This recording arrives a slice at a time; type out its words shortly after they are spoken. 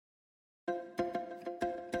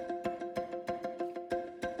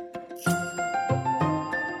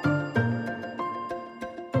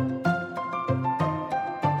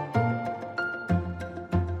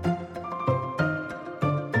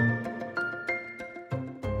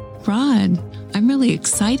Rod, I'm really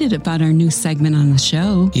excited about our new segment on the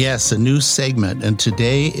show. Yes, a new segment, and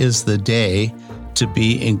today is the day to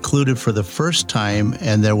be included for the first time,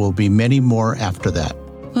 and there will be many more after that.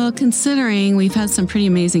 Well, considering we've had some pretty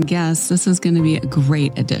amazing guests, this is going to be a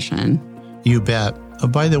great addition. You bet.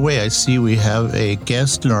 By the way, I see we have a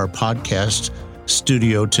guest in our podcast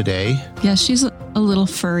studio today. Yeah, she's a little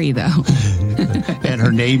furry, though. And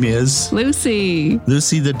her name is? Lucy.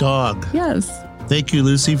 Lucy the dog. Yes. Thank you,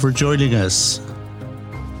 Lucy, for joining us.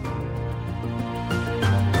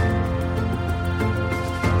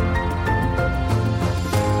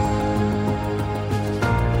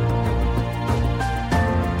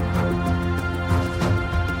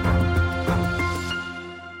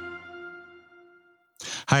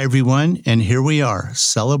 Hi, everyone, and here we are,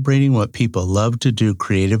 celebrating what people love to do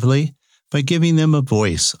creatively by giving them a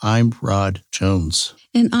voice. I'm Rod Jones.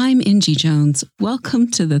 And I'm Angie Jones.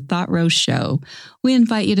 Welcome to the Thought Row Show. We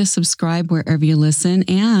invite you to subscribe wherever you listen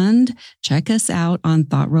and check us out on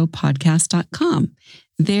ThoughtRowPodcast.com.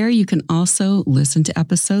 There you can also listen to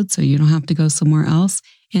episodes so you don't have to go somewhere else,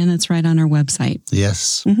 and it's right on our website.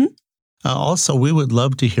 Yes. Mm-hmm. Also, we would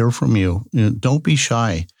love to hear from you. Don't be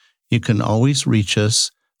shy. You can always reach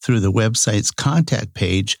us through the website's contact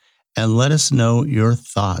page and let us know your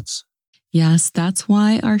thoughts. Yes, that's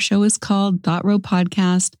why our show is called Thought Row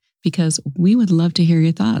Podcast, because we would love to hear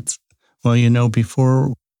your thoughts. Well,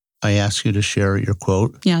 before I ask you to share your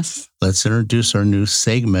quote, yes, let's introduce our new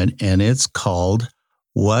segment, and it's called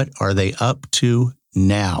What Are They Up To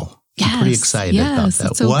Now? Yes, I'm pretty excited about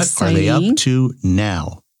that. So what exciting. Are they up to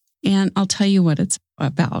now? And I'll tell you what it's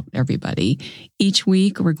about, everybody. Each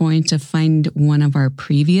week, we're going to find one of our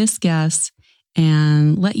previous guests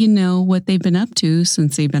and let you know what they've been up to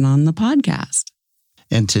since they've been on the podcast.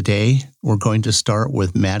 And today, we're going to start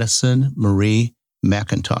with Madison Marie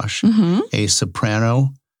McIntosh, a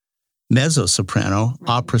soprano, mezzo-soprano,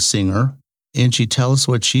 opera singer. Angie, tell us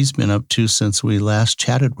what she's been up to since we last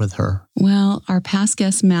chatted with her. Well, our past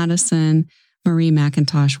guest, Madison Marie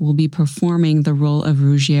McIntosh, will be performing the role of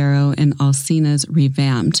Ruggiero in Alcina's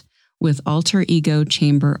Revamped with Alter Ego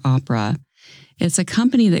Chamber Opera. It's a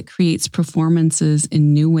company that creates performances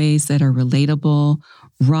in new ways that are relatable,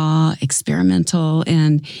 raw, experimental,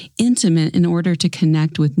 and intimate in order to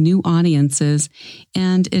connect with new audiences,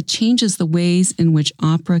 and it changes the ways in which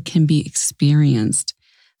opera can be experienced.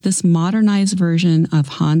 This modernized version of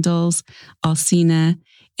Handel's Alcina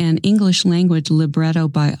and English language libretto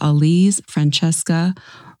by Alize Francesca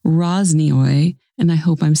Rosnioy, and I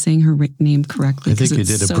hope I'm saying her name correctly. I think you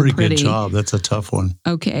did a pretty good job. That's a tough one.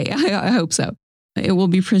 Okay, I hope so. It will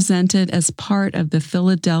be presented as part of the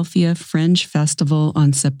Philadelphia Fringe Festival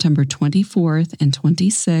on September 24th and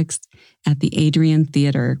 26th at the Adrian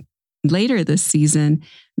Theater. Later this season,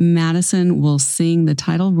 Madison will sing the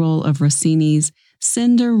title role of Rossini's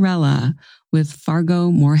Cinderella with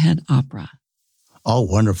Fargo Moorhead Opera. Oh,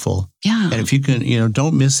 wonderful. Yeah. And if you can,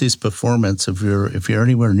 don't miss these performances. If you're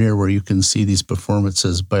anywhere near where you can see these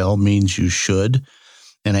performances, by all means, you should.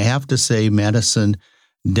 And I have to say, Madison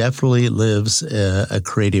definitely lives a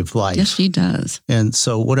creative life. Yes, she does. And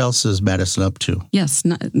so what else is Madison up to? Yes.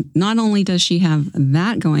 Not only does she have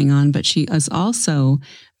that going on, but she is also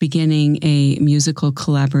beginning a musical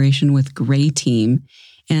collaboration with Gray Team.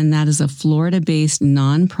 And that is a Florida-based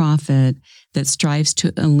nonprofit that strives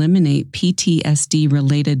to eliminate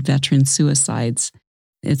PTSD-related veteran suicides.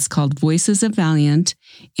 It's called Voices of Valiant,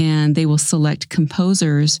 and they will select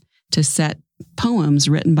composers to set poems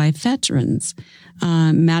written by veterans.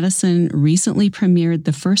 Madison recently premiered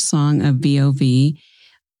the first song of VOV,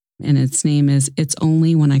 and its name is It's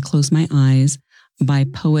Only When I Close My Eyes by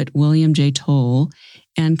poet William J. Toll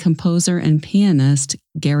and composer and pianist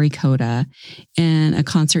Gary Coda in a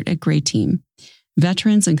concert at Gray Team.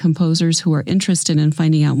 Veterans and composers who are interested in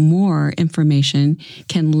finding out more information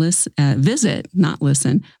can visit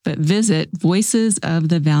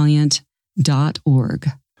voicesofthevaliant.org.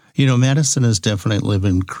 Madison is definitely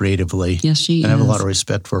living creatively. Yes, she is. I have a lot of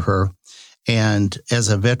respect for her. And as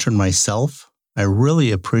a veteran myself, I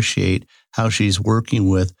really appreciate how she's working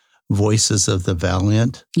with Voices of the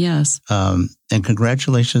Valiant. Yes. And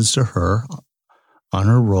congratulations to her on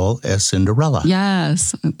her role as Cinderella.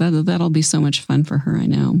 Yes. That'll be so much fun for her, I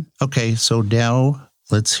know. Okay, so now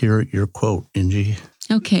let's hear your quote, Angie.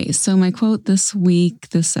 Okay, so my quote this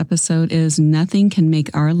episode is, "Nothing can make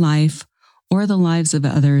our life or the lives of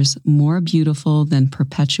others more beautiful than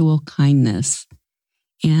perpetual kindness."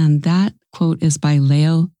 And that quote is by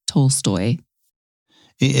Leo Tolstoy.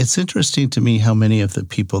 It's interesting to me how many of the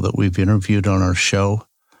people that we've interviewed on our show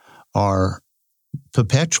are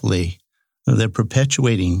perpetuating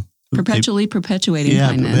Perpetually perpetuating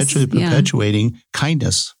kindness. Perpetually perpetuating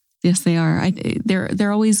kindness. Yes, they are.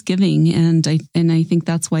 They're always giving, and I think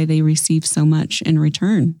that's why they receive so much in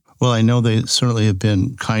return. Well, I know they certainly have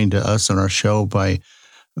been kind to us on our show by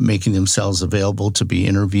making themselves available to be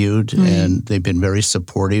interviewed, and they've been very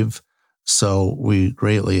supportive. So we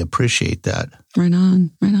greatly appreciate that. Right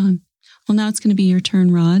on, right on. Well, now it's going to be your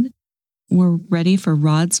turn, Rod. We're ready for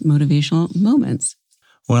Rod's motivational moments.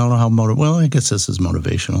 Well, I don't know how I guess this is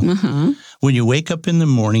motivational. Uh-huh. When you wake up in the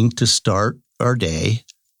morning to start our day,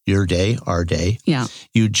 your day, our day,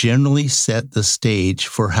 you generally set the stage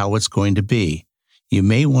for how it's going to be. You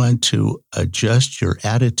may want to adjust your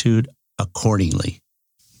attitude accordingly.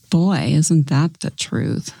 Boy, isn't that the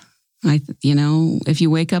truth? If you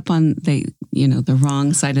wake up on the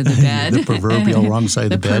wrong side of the bed, the proverbial wrong side of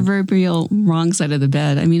the bed, the proverbial wrong side of the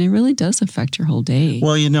bed. I mean, it really does affect your whole day.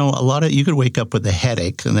 Well, you could wake up with a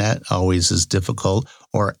headache, and that always is difficult,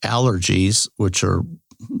 or allergies, which are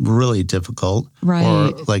really difficult. Right. Or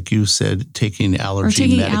like you said, taking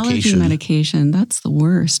allergy medication. Allergy medication. That's the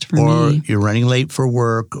worst for me. Or you're running late for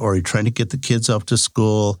work, or you're trying to get the kids off to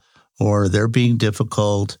school, or they're being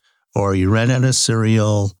difficult, or you ran out of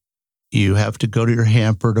cereal. You have to go to your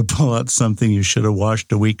hamper to pull out something you should have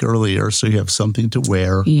washed a week earlier so you have something to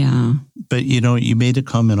wear. Yeah. But, you made a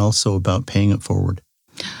comment also about paying it forward.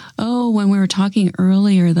 Oh, when we were talking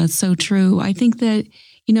earlier, that's so true. I think that,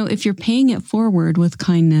 if you're paying it forward with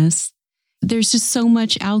kindness, there's just so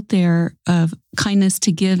much out there of kindness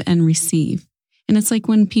to give and receive. And it's like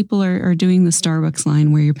when people are doing the Starbucks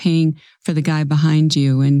line where you're paying for the guy behind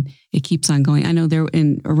you and it keeps on going. I know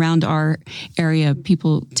around our area,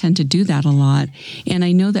 people tend to do that a lot. And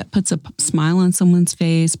I know that puts a smile on someone's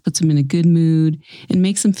face, puts them in a good mood, and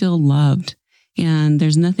makes them feel loved. And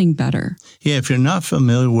there's nothing better. Yeah, if you're not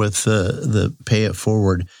familiar with the pay it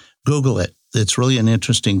forward, Google it. It's really an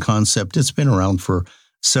interesting concept. It's been around for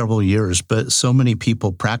several years, but so many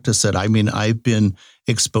people practice it. I mean, I've been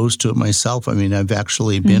exposed to it myself. I mean, I've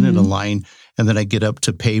actually been in a line, and then I get up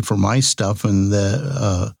to pay for my stuff, and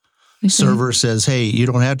the server says, "Hey, you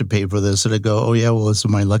don't have to pay for this." And I go, "Oh yeah, well, this is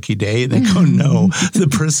my lucky day." And they go, "No, the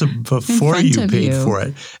person before you paid for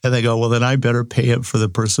it." And they go, "Well, then I better pay it for the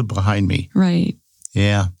person behind me." Right.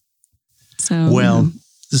 Yeah. So we're on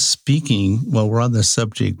the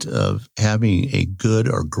subject of having a good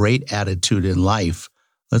or great attitude in life.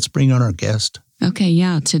 Let's bring on our guest. Okay,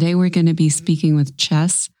 yeah. Today we're going to be speaking with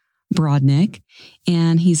Ches Brodnick,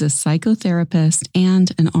 and he's a psychotherapist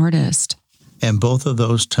and an artist. And both of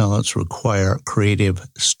those talents require creative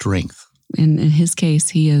strength. And in his case,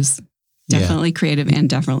 he is definitely creative and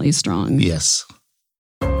definitely strong. Yes.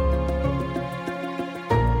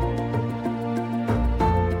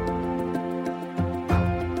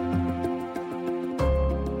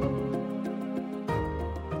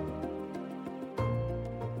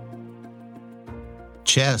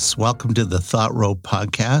 Ches, welcome to the Thought Rope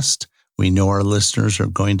podcast. We know our listeners are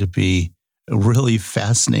going to be really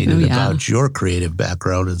fascinated about your creative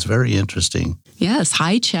background. It's very interesting. Yes.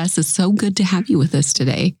 Hi, Ches. It's so good to have you with us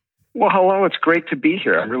today. Well, hello. It's great to be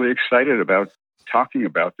here. I'm really excited about talking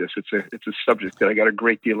about this. It's a subject that I got a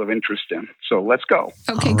great deal of interest in. So let's go.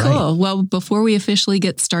 Okay, cool. Well, before we officially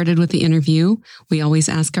get started with the interview, we always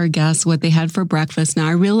ask our guests what they had for breakfast. Now,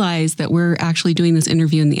 I realize that we're actually doing this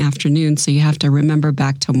interview in the afternoon, so you have to remember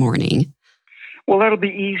back to morning. Well, that'll be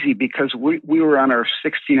easy because we were on our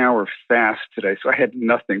 16-hour fast today, so I had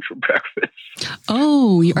nothing for breakfast.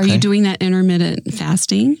 Oh, are you doing that intermittent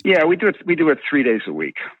fasting? Yeah, we do it 3 days a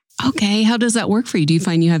week. Okay. How does that work for you? Do you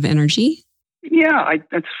find you have energy? Yeah,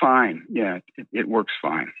 that's fine. Yeah, it works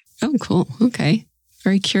fine. Oh, cool. Okay.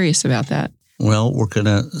 Very curious about that. Well, we're going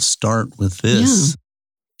to start with this.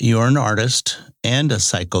 Yeah. You're an artist and a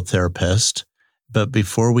psychotherapist, but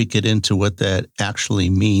before we get into what that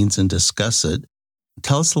actually means and discuss it,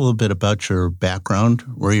 tell us a little bit about your background,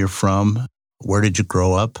 where you're from, where did you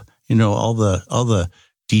grow up, all the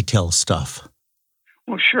detailed stuff.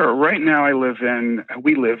 Well, sure. Right now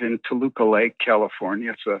we live in Toluca Lake,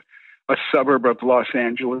 California. It's a suburb of Los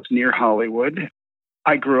Angeles near Hollywood.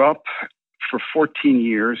 I grew up for 14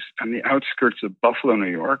 years on the outskirts of Buffalo,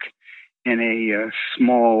 New York, in a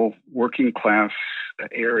small working class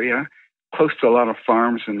area, close to a lot of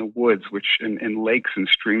farms in the woods, and lakes and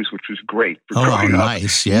streams, which was great for growing up.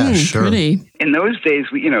 Nice. Yeah, sure. Pretty. In those days,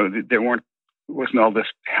 there weren't wasn't all this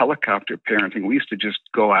helicopter parenting. We used to just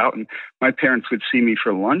go out, and my parents would see me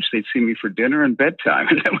for lunch, they'd see me for dinner and bedtime,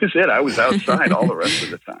 and that was it. I was outside all the rest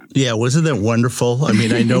of the time. Yeah, wasn't that wonderful? I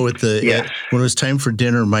mean, I know Yes. when it was time for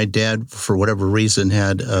dinner, my dad, for whatever reason,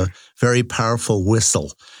 had a very powerful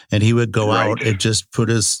whistle, and he would go out and just put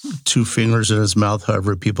his 2 fingers in his mouth,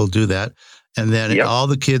 however people do that, and then all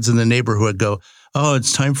the kids in the neighborhood would go, "Oh,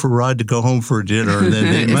 it's time for Rod to go home for dinner." And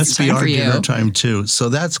then it must be our dinner time too. So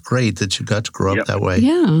that's great that you got to grow up that way.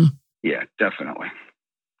 Yeah. Yeah, definitely.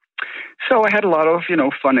 So I had a lot of,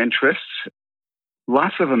 fun interests,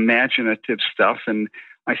 lots of imaginative stuff. And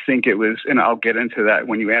I think it was, and I'll get into that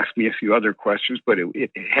when you ask me a few other questions, but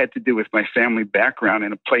it had to do with my family background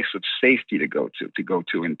and a place of safety to go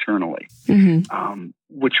to internally,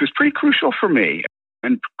 which was pretty crucial for me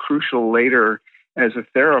and crucial later as a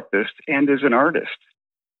therapist and as an artist.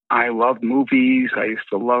 I loved movies. I used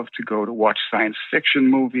to love to go to watch science fiction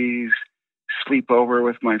movies, sleep over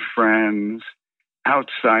with my friends,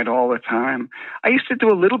 outside all the time. I used to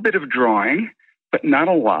do a little bit of drawing, but not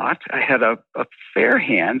a lot. I had a fair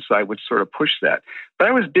hand, so I would sort of push that. But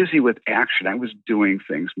I was busy with action. I was doing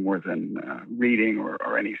things more than reading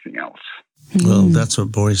or anything else. Well, that's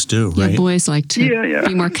what boys do, right? Yeah, boys like to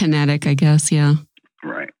be more kinetic, I guess. Yeah.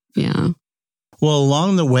 Right. Yeah. Well,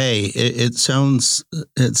 along the way, it sounds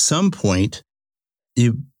at some point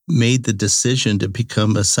you made the decision to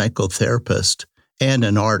become a psychotherapist and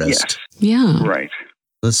an artist. Yes. Yeah. Right.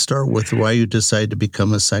 Let's start with why you decided to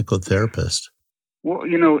become a psychotherapist. Well,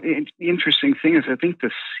 the interesting thing is I think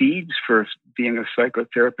the seeds for being a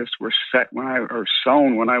psychotherapist were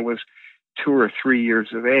sown when I was 2 or 3 years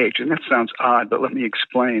of age. And that sounds odd, but let me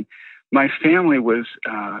explain. My family was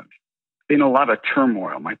in a lot of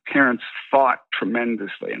turmoil. My parents fought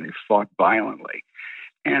tremendously, and they fought violently.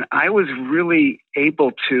 And I was really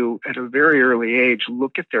able to, at a very early age,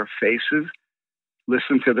 look at their faces,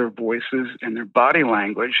 listen to their voices and their body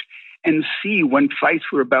language, and see when fights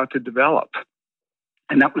were about to develop.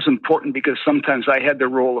 And that was important because sometimes I had the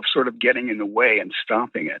role of sort of getting in the way and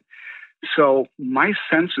stopping it. So my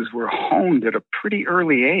senses were honed at a pretty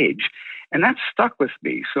early age, and that stuck with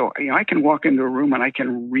me. So I can walk into a room and I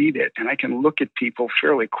can read it, and I can look at people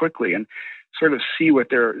fairly quickly and sort of see what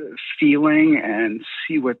they're feeling and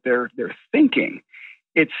see what they're thinking.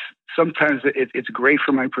 It's sometimes it's great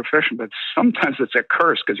for my profession, but sometimes it's a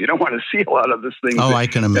curse because you don't want to see a lot of this thing. Oh, I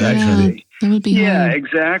can imagine. That would be hard.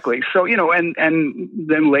 Exactly. So, and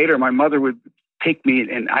then later my mother would take me,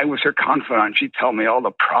 and I was her confidant. She'd tell me all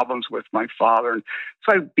the problems with my father. And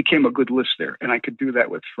so I became a good listener, and I could do that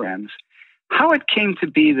with friends. How it came to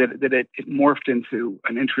be that it morphed into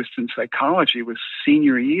an interest in psychology was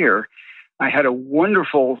senior year. I had a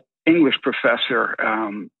wonderful English professor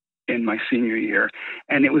in my senior year,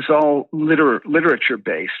 and it was all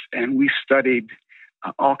literature-based, and we studied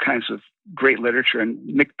all kinds of great literature, and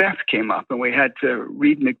Macbeth came up, and we had to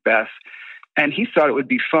read Macbeth. And he thought it would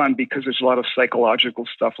be fun because there's a lot of psychological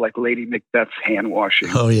stuff like Lady Macbeth's hand washing.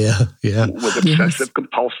 Oh, yeah. With obsessive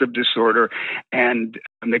compulsive disorder and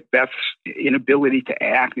Macbeth's inability to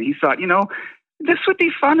act. And he thought, this would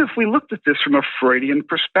be fun if we looked at this from a Freudian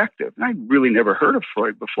perspective. And I'd really never heard of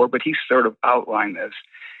Freud before, but he sort of outlined this.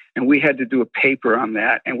 And we had to do a paper on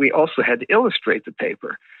that. And we also had to illustrate the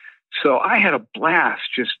paper. So I had a blast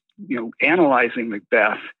just, analyzing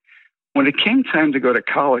Macbeth. When it came time to go to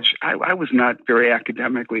college, I was not very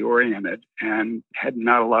academically oriented and had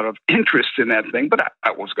not a lot of interest in that thing, but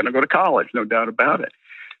I was going to go to college, no doubt about it.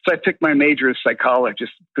 So I picked my major as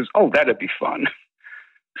psychologist because, that'd be fun.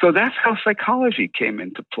 So that's how psychology came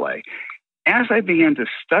into play. As I began to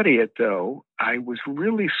study it, though, I was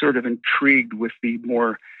really sort of intrigued with the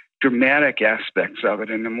more dramatic aspects of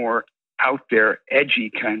it and the more out there,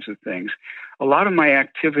 edgy kinds of things. A lot of my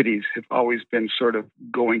activities have always been sort of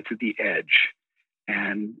going to the edge.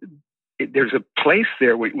 And there's a place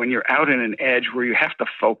there when you're out in an edge where you have to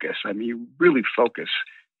focus. I mean, you really focus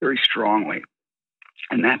very strongly.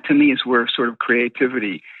 And that to me is where sort of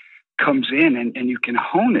creativity comes in and you can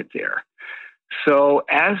hone it there. So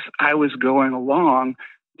as I was going along,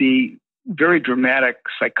 the very dramatic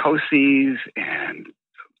psychoses and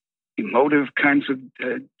emotive kinds of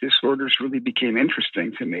disorders really became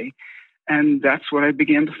interesting to me. And that's what I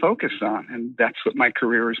began to focus on. And that's what my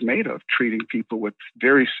career is made of, treating people with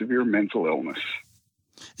very severe mental illness.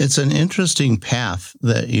 It's an interesting path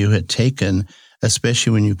that you had taken,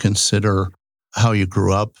 especially when you consider how you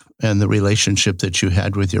grew up and the relationship that you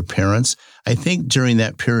had with your parents. I think during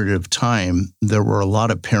that period of time, there were a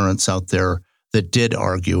lot of parents out there that did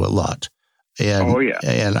argue a lot. And,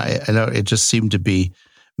 and I know it just seemed to be,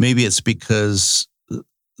 maybe it's because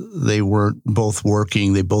they weren't both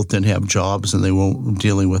working, they both didn't have jobs, and they weren't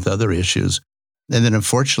dealing with other issues. And then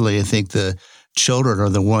unfortunately, I think the children are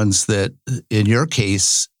the ones that, in your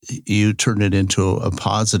case, you turn it into a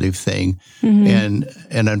positive thing. And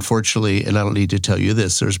unfortunately, and I don't need to tell you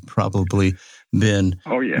this, there's probably been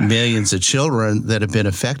millions of children that have been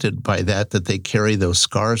affected by that they carry those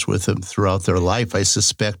scars with them throughout their life. I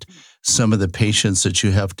suspect some of the patients that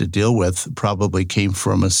you have to deal with probably came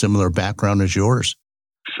from a similar background as yours.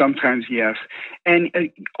 Sometimes, yes. And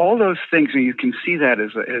all those things, and you can see that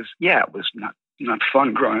as it was not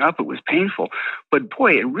fun growing up. It was painful. But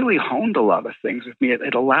boy, it really honed a lot of things with me.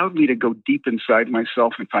 It allowed me to go deep inside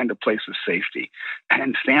myself and find a place of safety.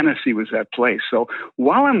 And fantasy was that place. So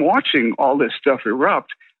while I'm watching all this stuff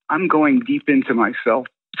erupt, I'm going deep into myself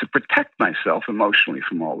to protect myself emotionally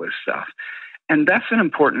from all this stuff. And that's an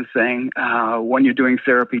important thing when you're doing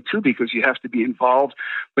therapy too, because you have to be involved,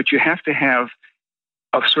 but you have to have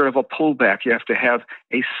a sort of a pullback. You have to have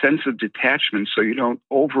a sense of detachment so you don't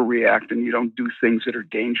overreact and you don't do things that are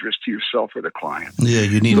dangerous to yourself or the client. Yeah,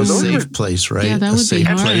 you need a safe place, right? Yeah, that would a safe be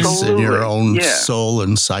hard. place in your own soul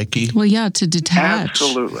and psyche. Well, yeah, to detach.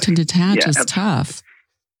 Absolutely. To detach is tough.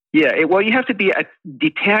 Yeah, well, you have to be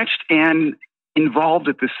detached and involved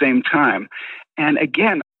at the same time. And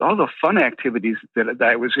again, all the fun activities that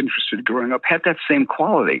I was interested in growing up had that same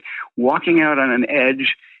quality. Walking out on an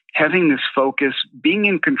edge, having this focus, being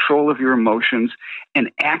in control of your emotions, and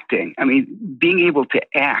acting. I mean, being able to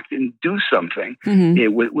act and do something,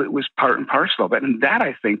 it was part and parcel of it. And that,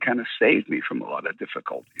 I think, kind of saved me from a lot of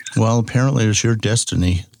difficulties. Well, apparently it was your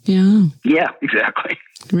destiny. Yeah. Yeah, exactly.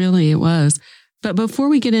 Really, it was. But before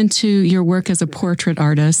we get into your work as a portrait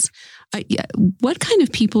artist, what kind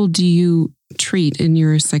of people do you treat in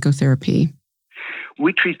your psychotherapy?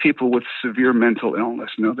 We treat people with severe mental illness.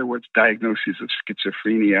 In other words, diagnoses of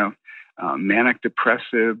schizophrenia, manic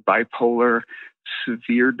depressive, bipolar,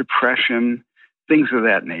 severe depression, things of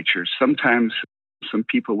that nature. Sometimes some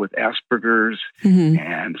people with Asperger's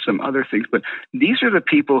and some other things. But these are the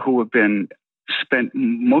people who have been spent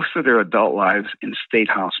most of their adult lives in state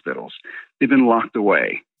hospitals. They've been locked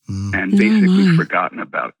away and basically forgotten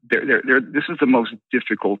about. This is the most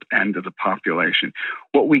difficult end of the population.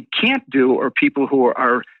 What we can't do are people who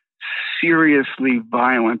are seriously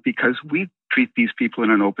violent, because we treat these people in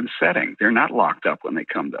an open setting. They're not locked up when they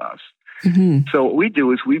come to us. So what we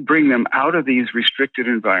do is we bring them out of these restricted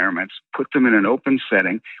environments, put them in an open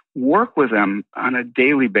setting, work with them on a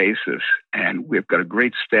daily basis, and we've got a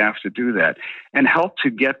great staff to do that, and help to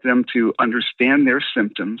get them to understand their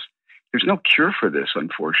symptoms. There's no cure for this,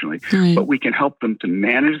 unfortunately, but we can help them to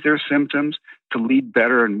manage their symptoms, to lead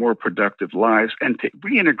better and more productive lives, and to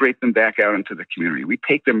reintegrate them back out into the community. We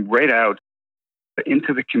take them right out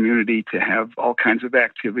into the community to have all kinds of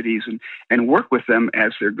activities and work with them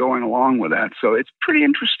as they're going along with that. So it's pretty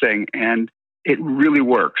interesting, and it really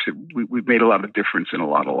works. We've made a lot of difference in a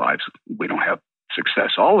lot of lives. We don't have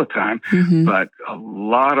success all the time, but a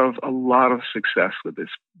lot of success with this.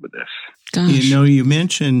 Gosh. You know, you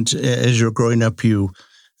mentioned as you're growing up, you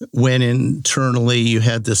went internally, you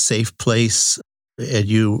had this safe place, and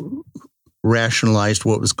you rationalized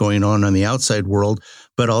what was going on the outside world,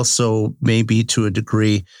 but also maybe to a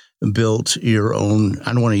degree built your own,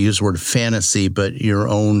 I don't want to use the word fantasy, but your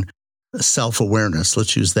own self-awareness.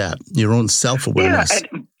 Let's use that. Your own self-awareness.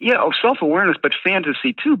 Self-awareness, but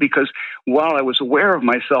fantasy too, because while I was aware of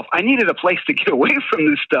myself, I needed a place to get away from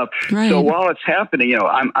this stuff. Right. So while it's happening,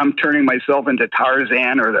 I'm turning myself into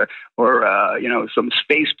Tarzan or some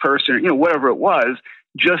space person, whatever it was,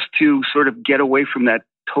 just to sort of get away from that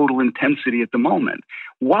total intensity at the moment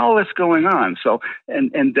while it's going on. So,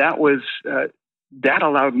 and that was, that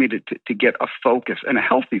allowed me to get a focus, and a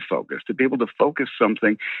healthy focus, to be able to focus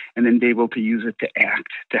something and then be able to use it to act,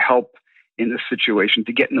 to help in this situation,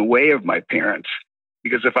 to get in the way of my parents.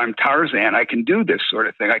 Because if I'm Tarzan, I can do this sort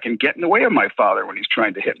of thing. I can get in the way of my father when he's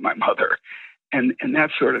trying to hit my mother, and that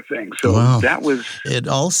sort of thing. So that was... It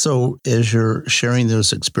also, as you're sharing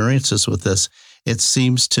those experiences with us, it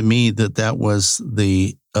seems to me that was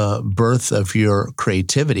the birth of your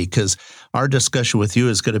creativity, because our discussion with you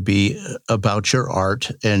is going to be about your art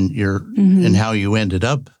and and how you ended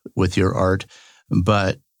up with your art.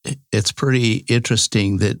 But it's pretty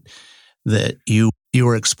interesting that you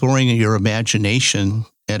were exploring your imagination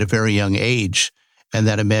at a very young age, and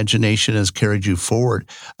that imagination has carried you forward.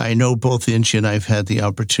 I know both Angie and I have had the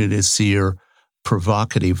opportunity to see your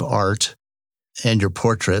provocative art and your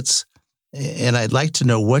portraits. And I'd like to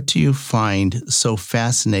know, what do you find so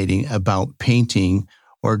fascinating about painting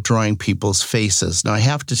or drawing people's faces. Now, I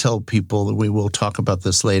have to tell people that we will talk about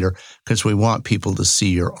this later because we want people to see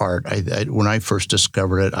your art. When I first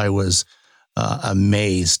discovered it, I was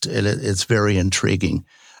amazed. It's very intriguing.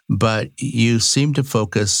 But you seem to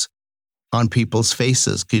focus on people's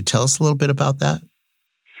faces. Could you tell us a little bit about that?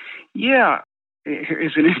 Yeah.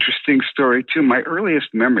 Here's an interesting story, too. My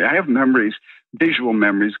earliest memory, I have memories, visual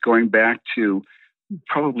memories, going back to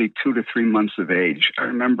probably 2 to 3 months of age. I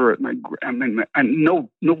remember no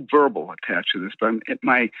verbal attached to this, but I'm at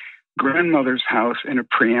my grandmother's house in a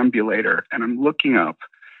preambulator, and I'm looking up,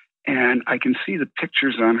 and I can see the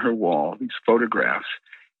pictures on her wall, these photographs,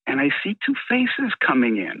 and I see two faces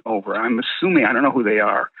coming in over. I'm assuming, I don't know who they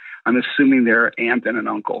are. I'm assuming they're aunt and an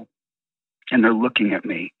uncle, and they're looking at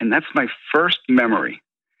me. And that's my first memory,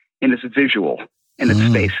 and it's visual, and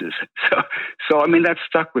it's faces. So I mean, that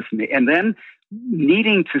stuck with me. And then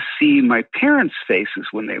needing to see my parents' faces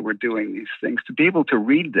when they were doing these things, to be able to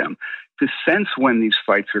read them, to sense when these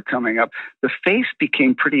fights are coming up, the face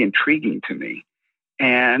became pretty intriguing to me.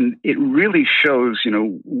 And it really shows,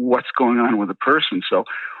 what's going on with a person. So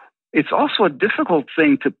it's also a difficult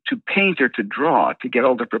thing to paint or to draw, to get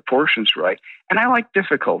all the proportions right. And I like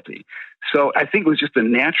difficulty. So I think it was just a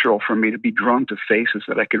natural for me to be drawn to faces,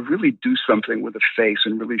 that I could really do something with a face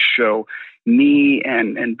and really show me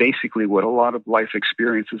and basically what a lot of life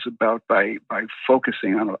experience is about by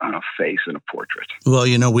focusing on a face in a portrait. Well,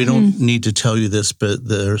 we don't need to tell you this, but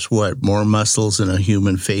there's more muscles in a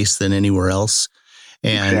human face than anywhere else.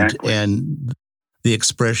 And the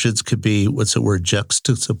expressions could be, what's the word,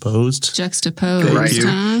 juxtaposed? Juxtaposed,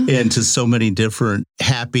 huh? Into so many different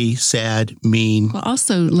happy, sad, mean. Well,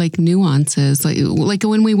 also like nuances, like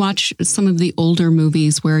when we watch some of the older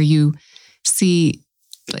movies where you see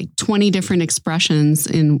like 20 different expressions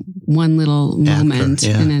in one little moment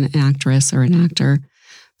in an actress or an actor.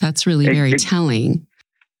 That's really very telling.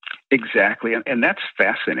 Exactly. And that's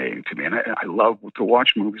fascinating to me. And I love to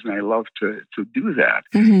watch movies, and I love to do that.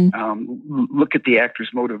 Look at the actor's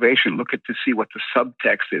motivation, to see what the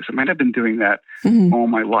subtext is. I mean, I've been doing that all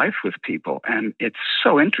my life with people, and it's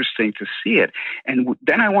so interesting to see it. And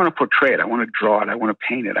then I want to portray it. I want to draw it. I want to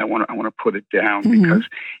paint it. I want to put it down because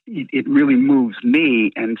it really moves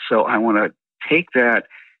me. And so I want to take that,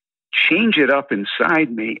 change it up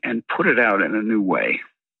inside me, and put it out in a new way.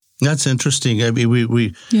 That's interesting. I mean,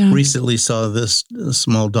 we recently saw this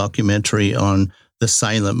small documentary on the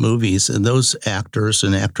silent movies, and those actors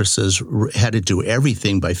and actresses had to do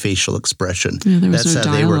everything by facial expression. That's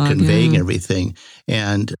how they were conveying everything.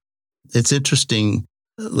 And it's interesting,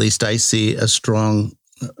 at least I see a strong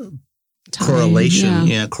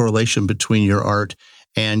correlation between your art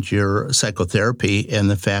and your psychotherapy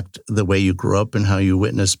and the way you grew up and how you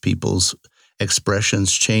witness people's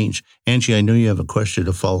expressions change. Angie, I know you have a question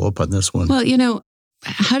to follow up on this one. Well,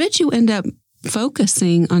 how did you end up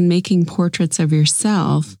focusing on making portraits of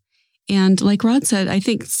yourself? And like Rod said, I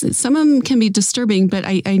think some of them can be disturbing, but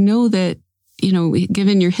I know that,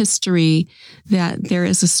 given your history, that there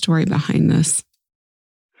is a story behind this.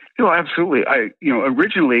 Absolutely.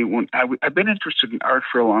 Originally, when I've been interested in art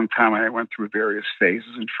for a long time, and I went through various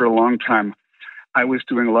phases, and for a long time, I was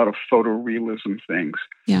doing a lot of photorealism things.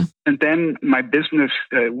 Yeah. And then my business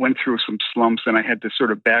went through some slumps, and I had to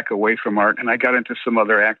sort of back away from art, and I got into some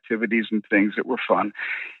other activities and things that were fun.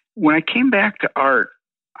 When I came back to art,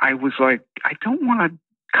 I was like, I don't want to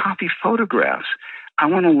copy photographs. I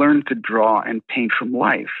want to learn to draw and paint from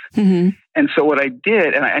life. And so what I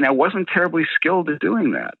did, and I wasn't terribly skilled at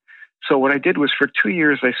doing that. So what I did was, for 2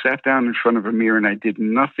 years, I sat down in front of a mirror and I did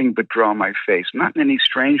nothing but draw my face, not in any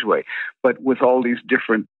strange way, but with all these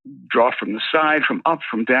different, draw from the side, from up,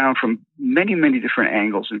 from down, from many, many different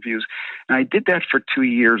angles and views. And I did that for 2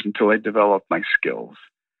 years until I developed my skills.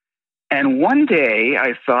 And one day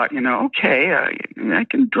I thought, okay, I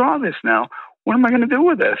can draw this now. What am I going to do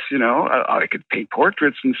with this? I could paint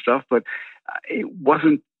portraits and stuff, but it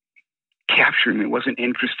wasn't captured me. It wasn't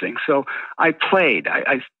interesting. So I played.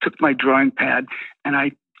 I took my drawing pad and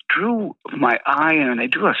I drew my eye and I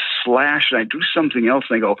drew a slash and I drew something else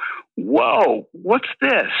and I go, whoa, what's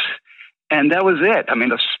this? And that was it. I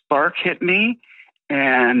mean, a spark hit me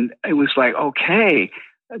and it was like, okay,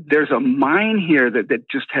 there's a mine here that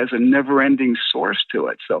just has a never-ending source to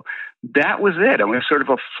it. So that was it. I mean, sort of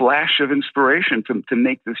a flash of inspiration to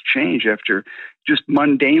make this change after just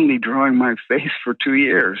mundanely drawing my face for 2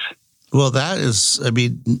 years. Well, that is,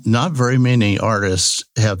 not very many artists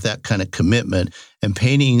have that kind of commitment, and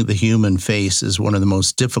painting the human face is one of the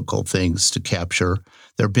most difficult things to capture.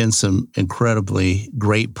 There have been some incredibly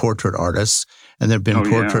great portrait artists, and there have been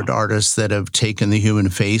portrait artists that have taken the human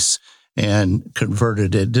face and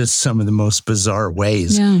converted it to some of the most bizarre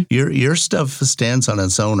ways. Yeah. Your stuff stands on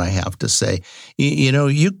its own, I have to say.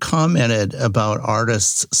 You commented about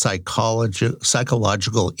artists'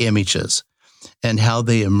 psychological images and how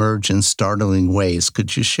they emerge in startling ways.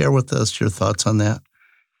 Could you share with us your thoughts on that?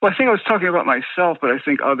 Well, I think I was talking about myself, but I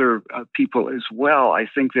think other people as well. I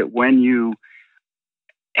think that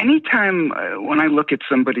anytime when I look at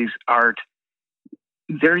somebody's art,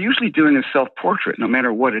 they're usually doing a self-portrait, no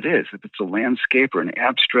matter what it is. If it's a landscape or an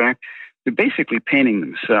abstract, they're basically painting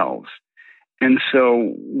themselves. And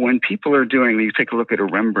so when people are doing, you take a look at a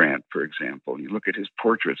Rembrandt, for example, you look at his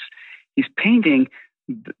portraits, he's painting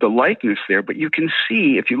the likeness there, but you can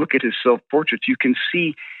see, if you look at his self-portraits, you can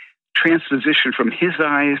see transposition from his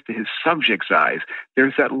eyes to his subject's eyes.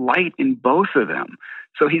 There's that light in both of them.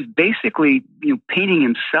 So he's basically painting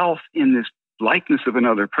himself in this likeness of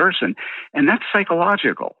another person, and that's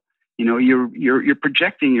psychological. You're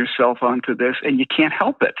projecting yourself onto this, and you can't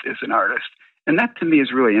help it as an artist. And that to me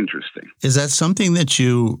is really interesting. Is that something that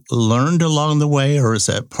you learned along the way, or is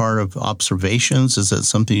that part of observations? Is that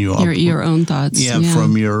something your own thoughts? Yeah,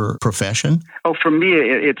 from your profession? Oh, for me,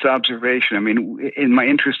 it's observation. I mean, in my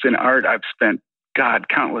interest in art, I've spent,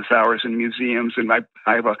 countless hours in museums, and I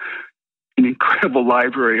have an incredible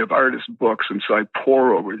library of artist books, and so I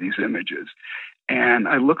pore over these images. And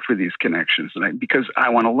I look for these connections because I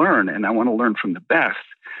want to learn, and I want to learn from the best.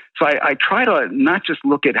 So I try to not just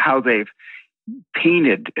look at how they've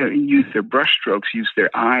painted, use their brushstrokes, use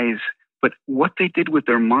their eyes, but what they did with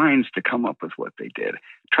their minds to come up with what they did.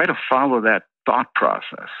 Try to follow that thought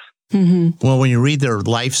process. Mm-hmm. Well, when you read their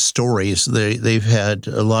life stories, they've had,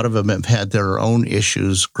 a lot of them have had their own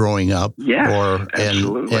issues growing up,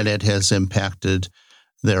 absolutely. and it has impacted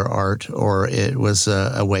their art, or it was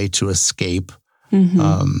a way to escape.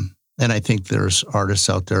 Mm-hmm. And I think there's artists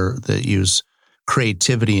out there that use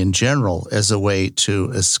creativity in general as a way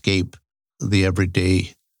to escape the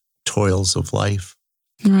everyday toils of life.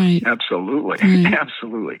 Right. Absolutely. Right.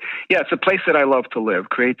 Absolutely. Yeah, it's a place that I love to live.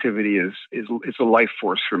 Creativity is a life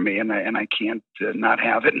force for me, and I can't not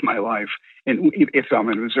have it in my life. And if I'm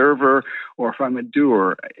an observer or if I'm a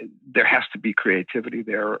doer, there has to be creativity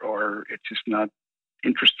there, or it's just not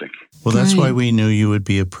interesting. Well, that's why we knew you would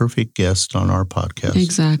be a perfect guest on our podcast.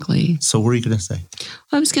 Exactly. So what were you going to say?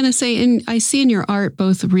 I was going to say, and I see in your art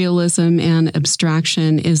both realism and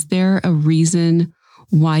abstraction. Is there a reason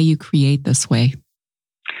why you create this way?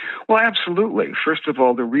 Well, absolutely. First of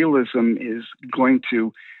all, the realism is going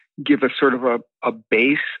to give us sort of a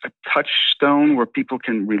base, a touchstone where people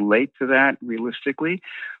can relate to that realistically.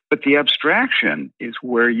 But the abstraction is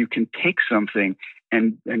where you can take something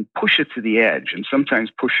and push it to the edge, and sometimes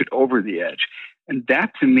push it over the edge. And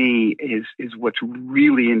that to me is what's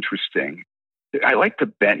really interesting. I like to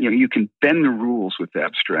bend, you can bend the rules with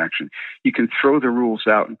abstraction. You can throw the rules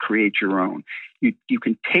out and create your own. You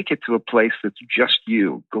can take it to a place that's just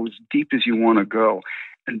you, go as deep as you want to go.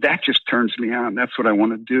 And that just turns me on. That's what I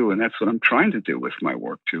want to do. And that's what I'm trying to do with my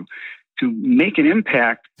work, to make an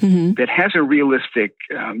impact that has a realistic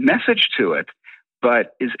message to it,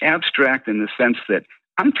 but is abstract in the sense that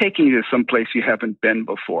I'm taking you to some place you haven't been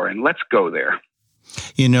before, and let's go there.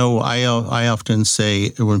 I often say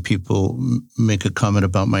when people make a comment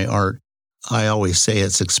about my art, I always say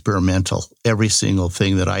it's experimental, every single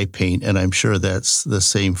thing that I paint, and I'm sure that's the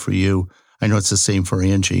same for you. I know it's the same for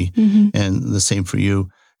Angie and the same for you,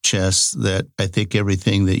 Chess, that I think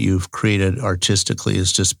everything that you've created artistically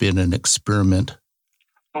has just been an experiment.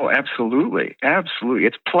 Oh, absolutely. Absolutely.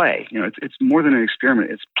 It's play. It's more than an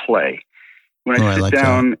experiment. It's play. When I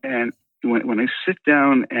sit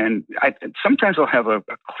down and sometimes I'll have a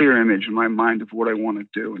clear image in my mind of what I want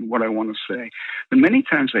to do and what I want to say. But many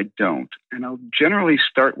times I don't. And I'll generally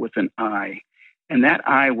start with an I. And that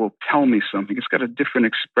I will tell me something. It's got a different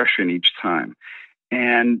expression each time.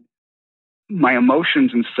 And my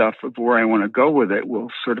emotions and stuff of where I want to go with it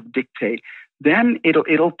will sort of dictate. Then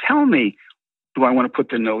it'll tell me, do I want to put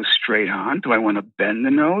the nose straight on? Do I want to bend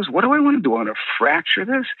the nose? What do I want to do? I want to fracture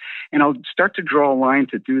this? And I'll start to draw a line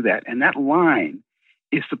to do that. And that line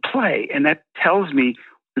is the play. And that tells me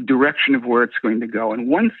the direction of where it's going to go. And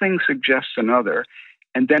one thing suggests another.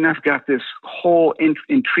 And then I've got this whole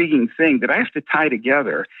intriguing thing that I have to tie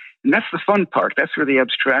together. And that's the fun part. That's where the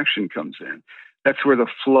abstraction comes in. That's where the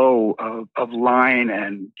flow of line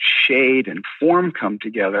and shade and form come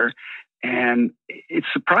together. And it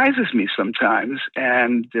surprises me sometimes,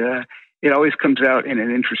 and it always comes out in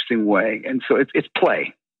an interesting way. And so it's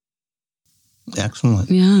play.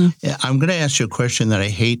 Excellent. Yeah. I'm going to ask you a question that I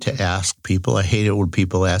hate to ask people. I hate it when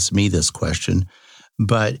people ask me this question.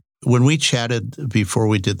 But when we chatted before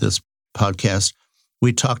we did this podcast,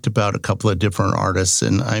 we talked about a couple of different artists,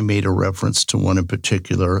 and I made a reference to one in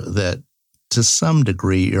particular that to some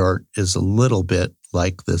degree your art is a little bit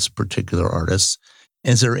like this particular artist.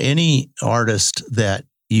 Is there any artist that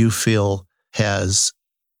you feel has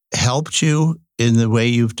helped you in the way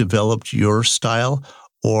you've developed your style,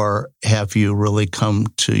 or have you really come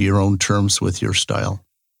to your own terms with your style?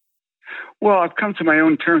 Well, I've come to my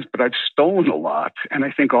own terms, but I've stolen a lot, and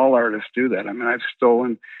I think all artists do that. I mean, I've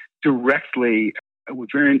stolen directly. I was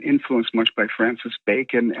very influenced much by Francis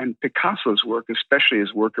Bacon and Picasso's work, especially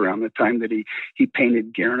his work around the time that he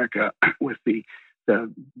painted Guernica with the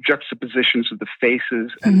juxtapositions of the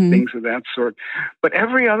faces and things of that sort. But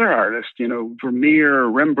every other artist, Vermeer,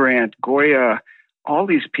 Rembrandt, Goya, all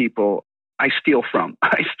these people, I steal from.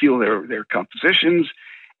 I steal their compositions,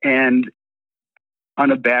 and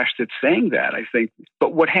unabashed at saying that, I think.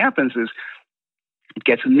 But what happens is it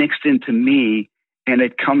gets mixed into me, and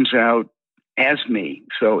it comes out as me.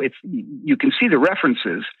 So you can see the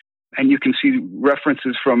references, and you can see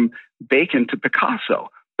references from Bacon to Picasso.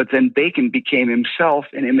 But then Bacon became himself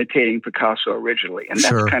in imitating Picasso originally. And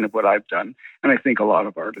that's kind of what I've done. And I think a lot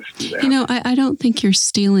of artists do that. I don't think you're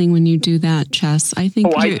stealing when you do that, Chess. I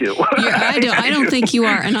think I do. I don't think you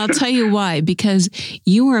are. And I'll tell you why. Because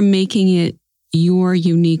you are making it your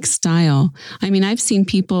unique style. I mean, I've seen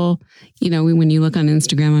people, when you look on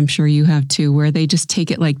Instagram, I'm sure you have too, where they just take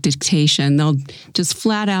it like dictation. They'll just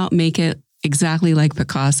flat out make it exactly like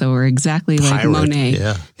Picasso or exactly like Monet.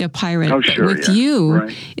 Yeah. They're pirate. Oh, sure, With you,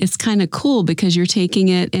 it's kind of cool because you're taking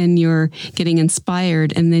it and you're getting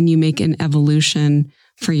inspired, and then you make an evolution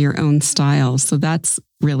for your own style. So that's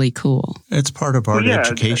really cool. It's part of art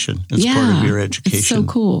education. It's part of your education. It's so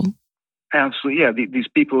cool. Absolutely. Yeah. These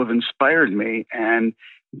people have inspired me, and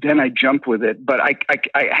then I jump with it, but I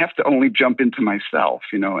have to only jump into myself,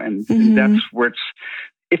 and that's where it's,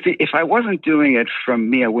 if I wasn't doing it from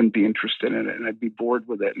me, I wouldn't be interested in it, and I'd be bored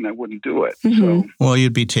with it, and I wouldn't do it. So, well,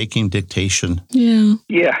 you'd be taking dictation. Yeah.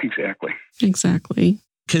 Yeah, exactly. Exactly.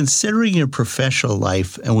 Considering your professional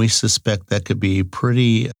life, and we suspect that could be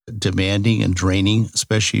pretty demanding and draining,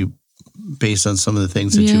 especially based on some of the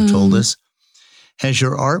things that you've told us, has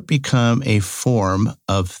your art become a form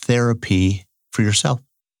of therapy for yourself?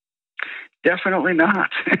 Definitely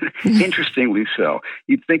not. Interestingly so.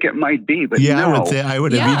 You'd think it might be, but no. I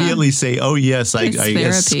would immediately say, oh, yes, I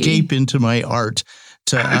escape into my art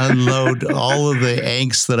to unload all of the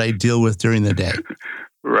angst that I deal with during the day.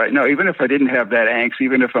 Right. No, even if I didn't have that angst,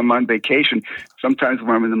 even if I'm on vacation, sometimes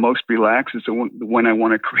when I'm in the most relaxed is when I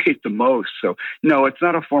want to create the most. So, no, it's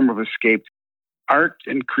not a form of escape. Art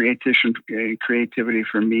and creativity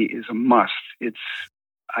for me is a must.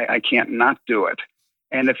 I can't not do it.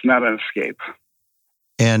 And it's not an escape.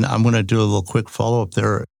 And I'm going to do a little quick follow-up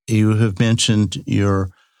there. You have mentioned your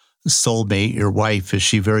soulmate, your wife. Is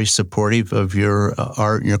she very supportive of your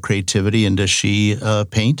art and your creativity? And does she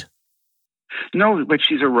paint? No, but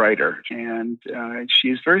she's a writer, and she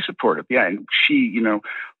is very supportive. Yeah, and she,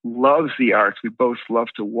 loves the arts. We both love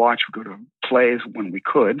to watch. We go to plays when we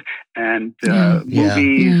could, and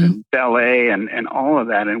movies and ballet and all of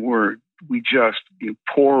that. And we just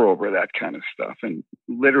pour over that kind of stuff, and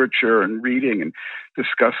literature and reading and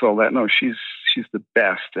discuss all that. No, she's the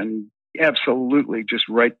best, and absolutely just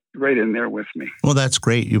right in there with me. Well, that's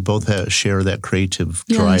great. You both share that creative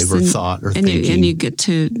drive or thought or thinking. And you get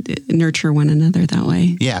to nurture one another that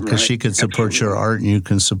way. Yeah, because she can support your art and you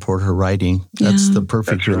can support her writing. That's the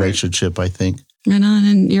perfect relationship, I think. Right on.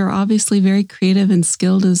 And you're obviously very creative and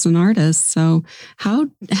skilled as an artist. So how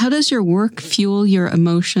does your work fuel your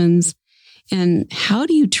emotions, and how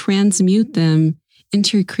do you transmute them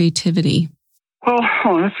into your creativity? Well,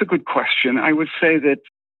 that's a good question. I would say that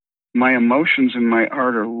my emotions and my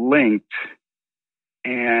art are linked.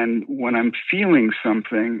 And when I'm feeling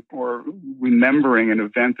something or remembering an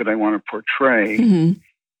event that I want to portray,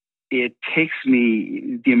 it takes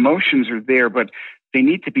me, the emotions are there, but they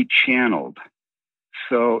need to be channeled.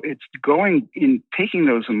 So it's taking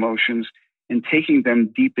those emotions and taking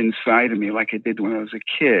them deep inside of me, like I did when I was a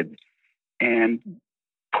kid, and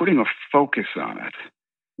putting a focus on it.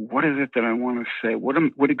 What is it that I want to say?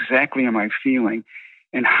 What exactly am I feeling?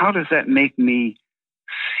 And how does that make me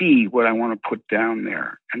see what I want to put down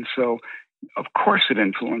there? And so, of course, it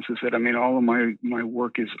influences it. I mean, all of my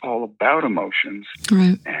work is all about emotions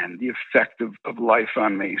and the effect of life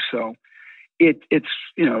on me. So it's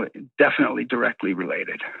definitely directly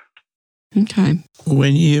related. Okay.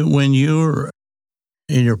 When you're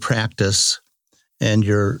in your practice and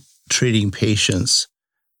you're treating patients,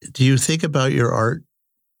 do you think about your art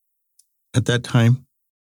at that time?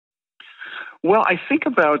 Well, I think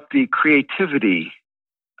about the creativity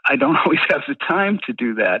I don't always have the time to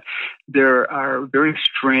do that. There are very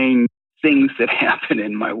strange things that happen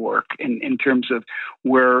in my work in terms of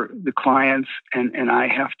where the clients and I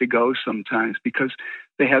have to go sometimes because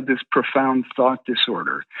they have this profound thought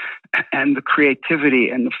disorder. And the creativity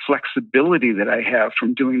and the flexibility that I have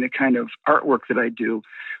from doing the kind of artwork that I do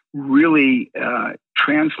really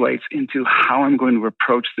translates into how I'm going to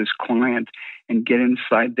approach this client and get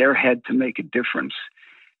inside their head to make a difference.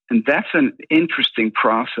 And that's an interesting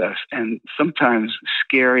process and sometimes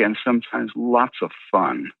scary and sometimes lots of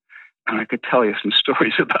fun. And I could tell you some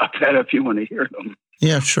stories about that if you want to hear them.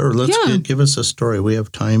 Yeah, sure. Let's give us a story. We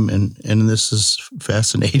have time, and this is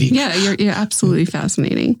fascinating. Yeah, you're absolutely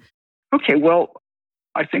fascinating. Okay, well,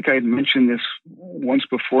 I think I had mentioned this once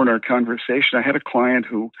before in our conversation. I had a client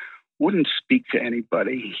who wouldn't speak to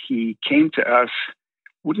anybody. He came to us,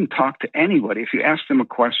 wouldn't talk to anybody. If you asked him a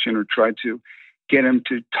question or tried to get him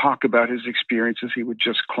to talk about his experiences, he would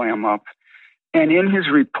just clam up. And in his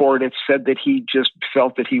report, it said that he just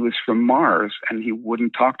felt that he was from Mars and he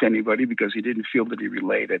wouldn't talk to anybody because he didn't feel that he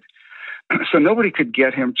related. So nobody could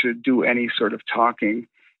get him to do any sort of talking.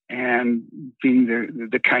 And being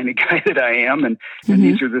the kind of guy that I am, and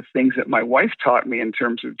these are the things that my wife taught me in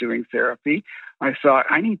terms of doing therapy, I thought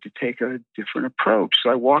I need to take a different approach. So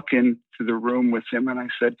I walked into the room with him and I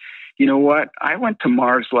said, you know what? I went to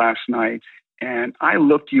Mars last night. And I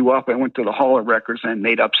looked you up. I went to the Hall of Records and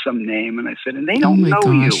made up some name. And I said, and they don't know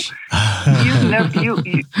gosh.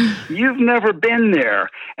 You've never been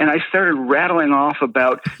there. And I started rattling off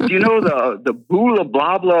about, do you know the Bula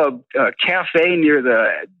Blabla cafe near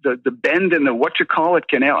the bend in the what-you-call-it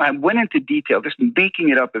canal? I went into detail, just making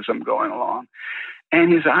it up as I'm going along.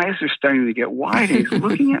 And his eyes are starting to get wide. And he's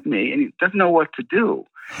looking at me, and he doesn't know what to do.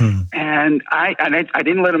 And I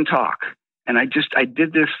didn't let him talk. And I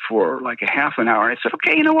did this for like a half an hour. And I said,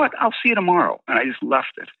 okay, you know what? I'll see you tomorrow. And I just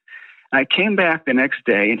left it. And I came back the next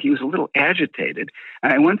day and he was a little agitated.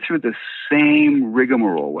 And I went through the same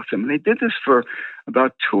rigmarole with him. And they did this for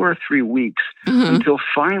about 2 or 3 weeks until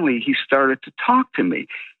finally he started to talk to me.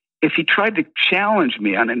 If he tried to challenge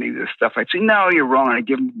me on any of this stuff, I'd say, no, you're wrong. I'd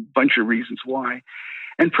give him a bunch of reasons why.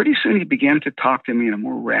 And pretty soon he began to talk to me in a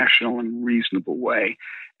more rational and reasonable way.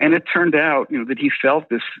 And it turned out, that he felt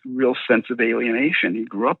this real sense of alienation. He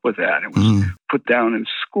grew up with that. It was put down in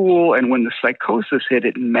school. And when the psychosis hit,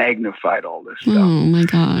 it magnified all this stuff. Oh, my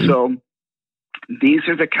God. So these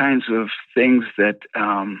are the kinds of things that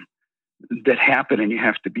happen, and you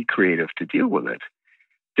have to be creative to deal with it.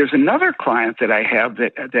 There's another client that I have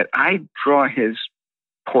that I draw his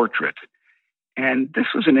portrait. And this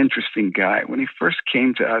was an interesting guy. When he first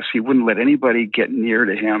came to us, he wouldn't let anybody get near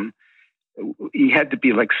to him. He had to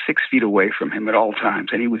be like 6 feet away from him at all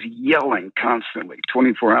times. And he was yelling constantly,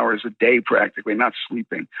 24 hours a day, practically, not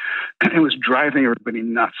sleeping. And it was driving everybody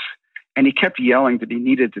nuts. And he kept yelling that he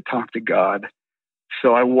needed to talk to God.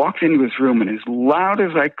 So I walked into his room, and as loud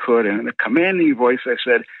as I could, and in a commanding voice, I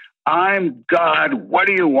said, I'm God. What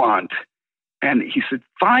do you want? And he said,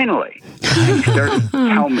 finally. And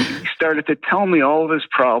he started to tell me all of his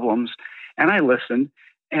problems. And I listened.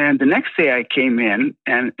 And the next day I came in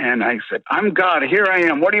and I said, I'm God, here I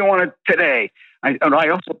am. What do you want today? I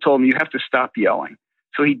also told him, you have to stop yelling.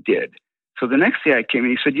 So he did. So the next day I came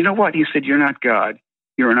in, he said, you know what? He said, you're not God.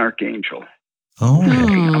 You're an archangel. Oh.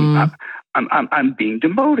 Okay. I'm being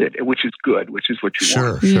demoted, which is good, which is what you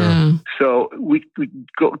want. Sure. Yeah. So we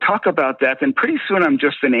go talk about that. Then pretty soon I'm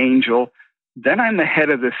just an angel. Then I'm the head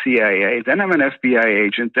of the CIA. Then I'm an FBI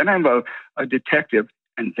agent. Then I'm a detective.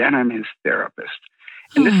 And then I'm his therapist.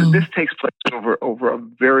 And this takes place over a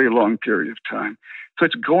very long period of time. So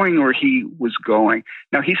it's going where he was going.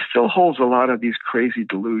 Now, he still holds a lot of these crazy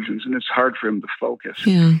delusions, and it's hard for him to focus.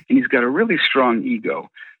 Yeah. And he's got a really strong ego.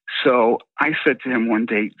 So I said to him one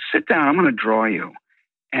day, sit down, I'm going to draw you.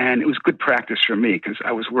 And it was good practice for me because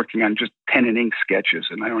I was working on just pen and ink sketches,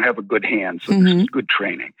 and I don't have a good hand, so this is good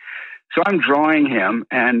training. So I'm drawing him,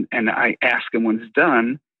 and I ask him when it's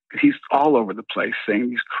done, because he's all over the place saying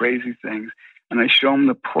these crazy things. And I show him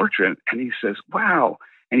the portrait, and he says, wow.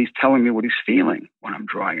 And he's telling me what he's feeling when I'm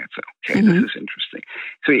drawing it. So, okay, this is interesting.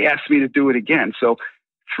 So he asked me to do it again. So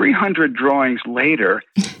 300 drawings later,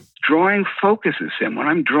 drawing focuses him. When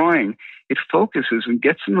I'm drawing, it focuses and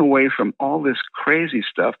gets him away from all this crazy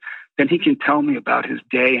stuff. Then he can tell me about his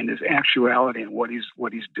day and his actuality and what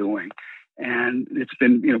he's doing. And it's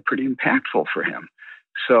been, pretty impactful for him.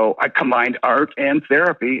 So I combined art and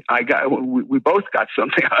therapy. We both got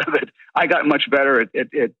something out of it. I got much better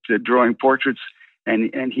at drawing portraits,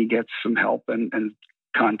 and he gets some help and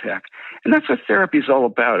contact. And that's what therapy is all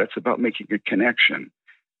about. It's about making a connection.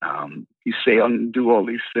 You say and do all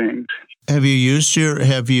these things.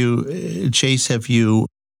 Chase, have you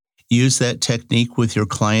used that technique with your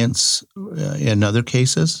clients in other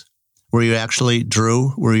cases? Where you actually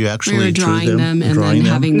drew? Were you actually drawing them and then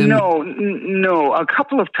having them? No. A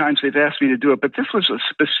couple of times they've asked me to do it, but this was a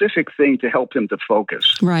specific thing to help them to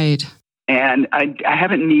focus. Right. And I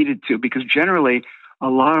haven't needed to, because generally a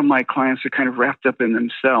lot of my clients are kind of wrapped up in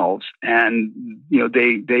themselves, and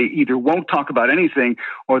they either won't talk about anything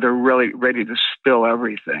or they're really ready to spill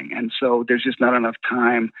everything. And so there's just not enough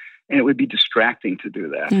time, and it would be distracting to do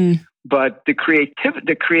that. But the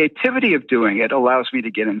creativity of doing it allows me to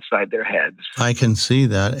get inside their heads. I can see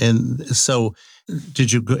that. And so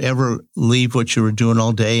did you ever leave what you were doing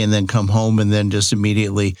all day and then come home and then just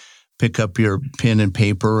immediately pick up your pen and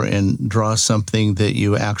paper and draw something that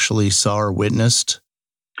you actually saw or witnessed?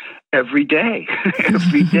 Every day.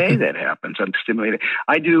 Every day that happens. I'm stimulated.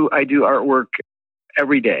 I do artwork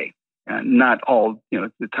every day. Not all,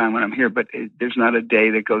 the time when I'm here, but there's not a day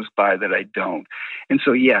that goes by that I don't. And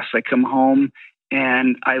so, yes, I come home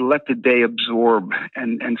and I let the day absorb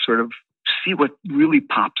and sort of see what really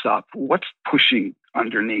pops up, what's pushing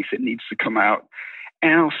underneath that needs to come out.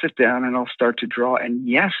 And I'll sit down and I'll start to draw. And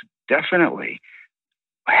yes, definitely,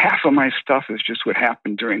 half of my stuff is just what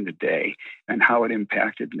happened during the day and how it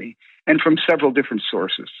impacted me. And from several different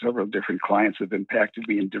sources, several different clients have impacted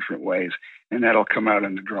me in different ways. And that'll come out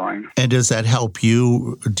in the drawing. And does that help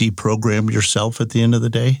you deprogram yourself at the end of the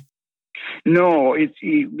day? No,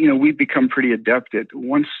 we've become pretty adept at,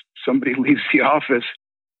 once somebody leaves the office,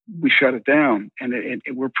 we shut it down. And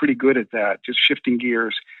we're pretty good at that, just shifting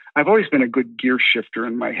gears. I've always been a good gear shifter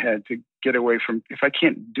in my head to get away from, if I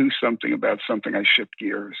can't do something about something, I shift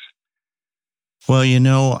gears. Well,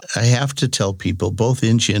 I have to tell people, both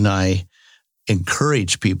Angie and I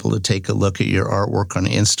encourage people to take a look at your artwork on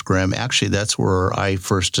Instagram. Actually, that's where I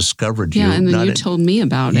first discovered you. Yeah, and then you told me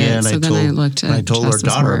about it. And so then I looked at I told our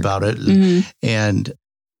daughter work. about it. Mm-hmm. And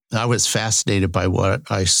I was fascinated by what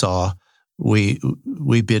I saw.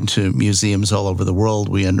 We've been to museums all over the world.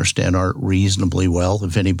 We understand art reasonably well,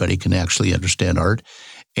 if anybody can actually understand art.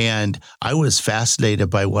 And I was fascinated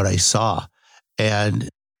by what I saw. And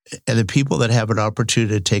the people that have an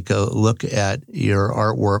opportunity to take a look at your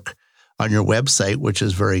artwork on your website, which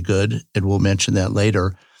is very good, and we'll mention that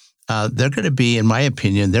later, they're going to be, in my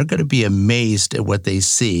opinion, they're going to be amazed at what they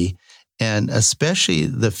see, and especially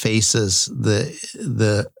the faces,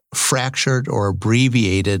 the fractured or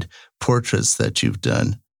abbreviated portraits that you've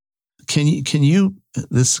done. Can you,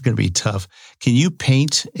 this is going to be tough, can you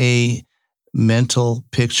paint a mental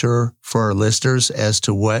picture for our listeners as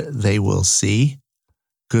to what they will see?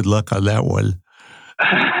 Good luck on that one.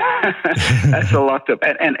 That's a lot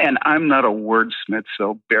and I'm not a wordsmith,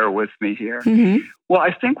 so bear with me here. Mm-hmm. Well,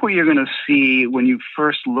 I think what you're going to see when you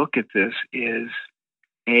first look at this is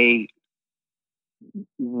a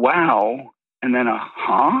wow and then a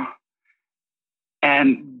huh.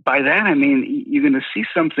 And by that, I mean, you're going to see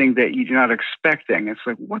something that you're not expecting. It's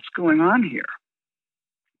like, what's going on here?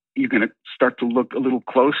 You're going to start to look a little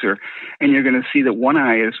closer, and you're going to see that one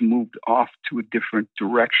eye has moved off to a different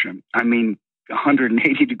direction. I mean,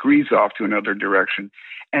 180 degrees off to another direction.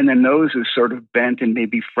 And the nose is sort of bent and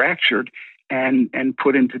maybe fractured and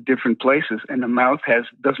put into different places. And the mouth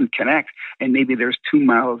doesn't connect. And maybe there's two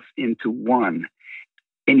mouths into one.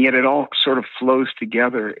 And yet it all sort of flows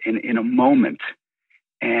together in a moment.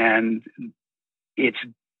 And it's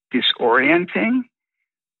disorienting,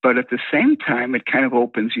 but at the same time, it kind of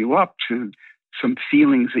opens you up to some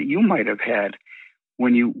feelings that you might have had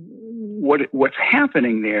when what's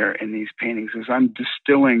happening there in these paintings is I'm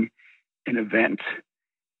distilling an event.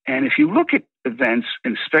 And if you look at events,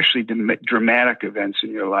 and especially dramatic events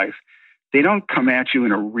in your life, they don't come at you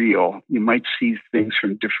in a reel. You might see things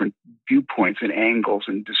from different viewpoints and angles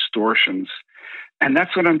and distortions. And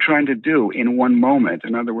that's what I'm trying to do in one moment.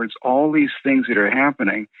 In other words, all these things that are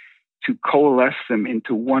happening, to coalesce them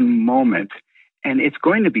into one moment. And it's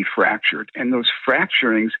going to be fractured. And those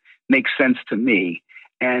fracturings make sense to me.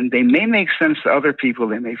 And they may make sense to other people.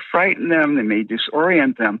 They may frighten them. They may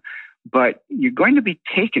disorient them. But you're going to be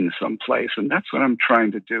taken someplace. And that's what I'm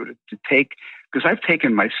trying to do, to take, because I've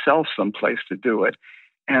taken myself someplace to do it.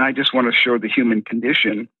 And I just want to show the human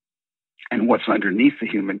condition and what's underneath the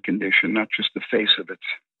human condition, not just the face of it.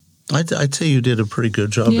 I'd say you did a pretty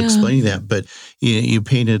good job explaining that, but you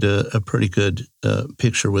painted a pretty good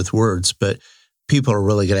picture with words, but people are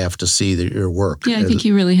really going to have to see your work. Yeah, I think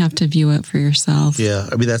you really have to view it for yourself. Yeah,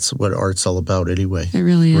 I mean, that's what art's all about anyway. It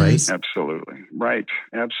really is. Right? Absolutely. Right.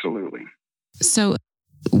 Absolutely. So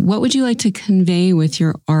what would you like to convey with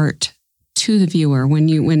your art to the viewer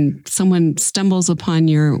when someone stumbles upon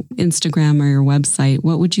your Instagram or your website?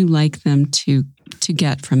 What would you like them to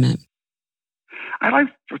get from it? I like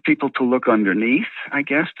for people to look underneath, I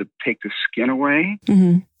guess, to take the skin away,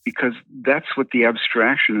 because that's what the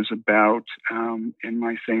abstraction is about. In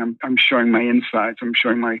my thing, I'm showing my insides. I'm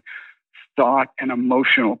showing my thought and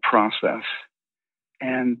emotional process.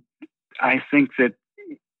 And I think that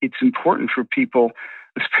it's important for people,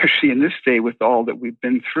 especially in this day with all that we've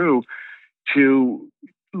been through, to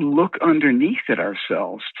look underneath at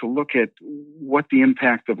ourselves, to look at what the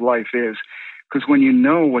impact of life is. Because when you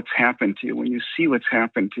know what's happened to you, when you see what's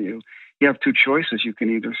happened to you, you have two choices. You can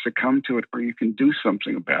either succumb to it or you can do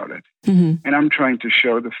something about it. And I'm trying to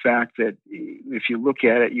show the fact that if you look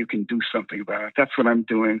at it, you can do something about it. That's what I'm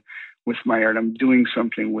doing with my art. I'm doing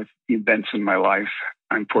something with the events in my life.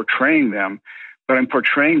 I'm portraying them, but I'm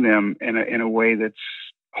portraying them in a way that's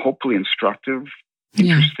hopefully instructive,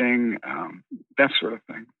 interesting, that sort of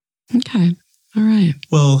thing. Okay. All right.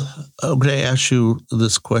 Well, I'm going to ask you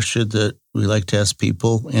this question that we like to ask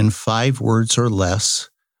people in 5 words or less.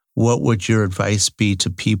 What would your advice be to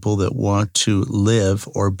people that want to live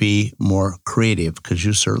or be more creative? Because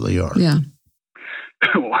you certainly are. Yeah.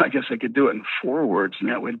 Well, I guess I could do it in 4 words, and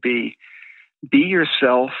that would be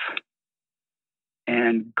yourself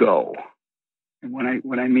and go. And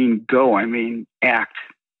when I mean go, I mean act,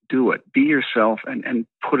 do it. Be yourself and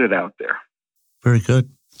put it out there. Very good.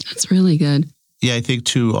 That's really good. Yeah, I think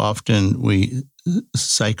too often we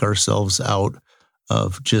psych ourselves out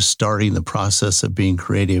of just starting the process of being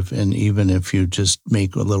creative. And even if you just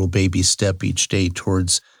make a little baby step each day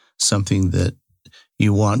towards something that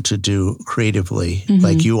you want to do creatively,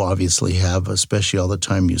 like you obviously have, especially all the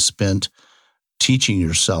time you spent teaching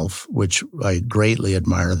yourself, which I greatly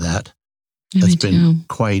admire that. Yeah, That's been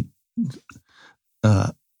quite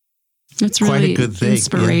that's quite really a good thing.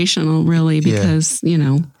 Inspirational, really, because,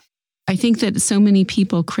 I think that so many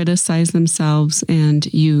people criticize themselves, and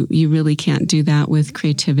you really can't do that with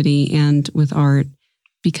creativity and with art,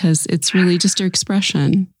 because it's really just your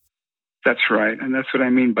expression. That's right. And that's what I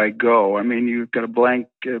mean by go. I mean, you've got a blank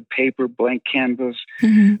paper, blank canvas,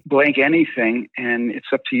 blank anything, and it's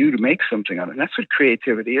up to you to make something of it. And that's what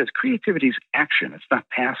creativity is. Creativity is action. It's not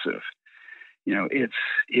passive.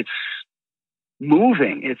 It's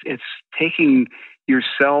moving. It's taking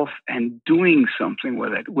yourself and doing something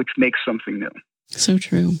with it, which makes something new. So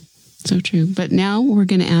true. So true. But now we're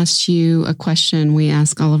going to ask you a question we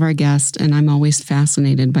ask all of our guests, and I'm always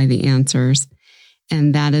fascinated by the answers.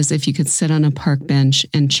 And that is, if you could sit on a park bench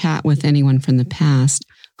and chat with anyone from the past,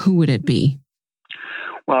 who would it be?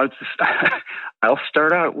 Well, I'll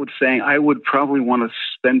start out with saying I would probably want to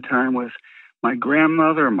spend time with my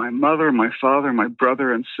grandmother, my mother, my father, my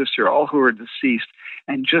brother and sister, all who are deceased,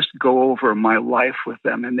 and just go over my life with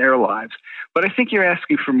them and their lives. But I think you're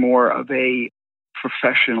asking for more of a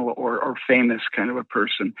professional or famous kind of a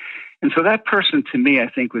person. And so that person to me, I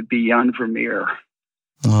think, would be Jan Vermeer.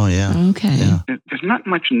 Oh, yeah. Okay. Yeah. There's not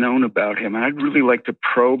much known about him, and I'd really like to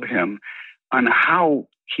probe him on how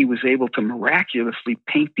he was able to miraculously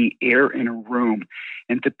paint the air in a room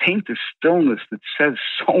and to paint the stillness that says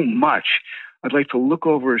so much. I'd like to look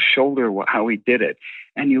over his shoulder how he did it.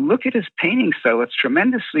 And you look at his painting style, it's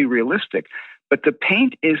tremendously realistic, but the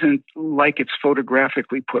paint isn't like it's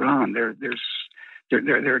photographically put on. There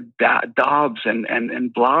are daubs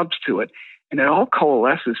and blobs to it, and it all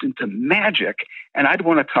coalesces into magic. And I'd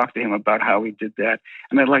want to talk to him about how he did that.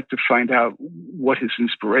 And I'd like to find out what his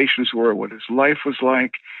inspirations were, what his life was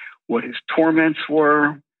like, what his torments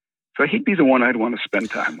were. So he'd be the one I'd want to spend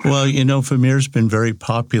time with. Well, Vermeer's been very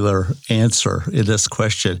popular answer in this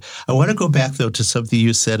question. I want to go back, though, to something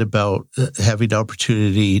you said about having the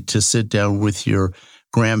opportunity to sit down with your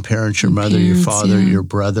grandparents, your mother, your father, your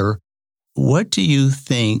brother. What do you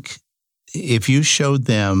think, if you showed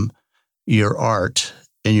them your art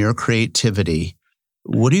and your creativity,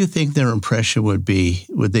 what do you think their impression would be?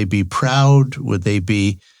 Would they be proud? Would they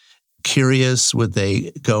be curious? Would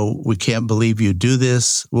they go, "We can't believe you do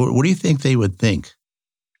this"? What do you think they would think?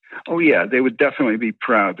 Oh, yeah, they would definitely be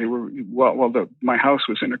proud. They were, my house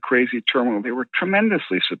was in a crazy turmoil. They were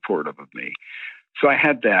tremendously supportive of me. So I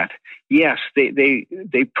had that. Yes, they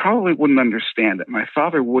probably wouldn't understand it. My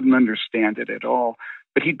father wouldn't understand it at all,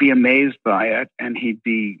 but he'd be amazed by it, and he'd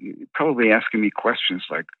be probably asking me questions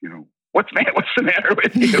like, what's the matter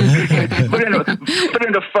with you? but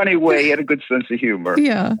in a funny way. He had a good sense of humor.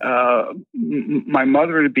 Yeah. My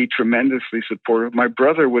mother would be tremendously supportive. My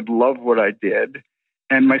brother would love what I did,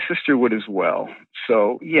 and my sister would as well.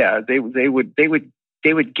 So yeah, they would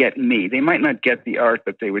get me. They might not get the art,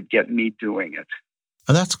 but they would get me doing it.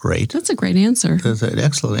 Oh, that's great. That's a great answer. That's an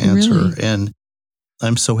excellent answer. Really? And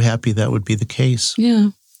I'm so happy that would be the case. Yeah.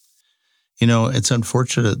 You know, it's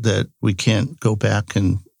unfortunate that we can't go back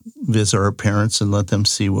and visit our parents and let them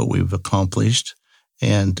see what we've accomplished.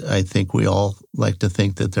 And I think we all like to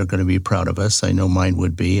think that they're going to be proud of us. I know mine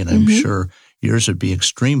would be, and I'm sure yours would be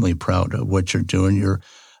extremely proud of what you're doing. You're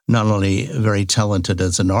not only very talented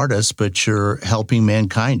as an artist, but you're helping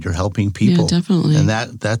mankind. You're helping people. Yeah, definitely. And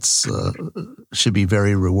that's should be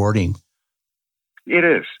very rewarding. It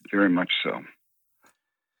is, very much so.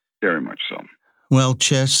 Very much so. Well,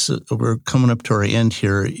 Chess, we're coming up to our end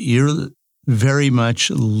here. You're very much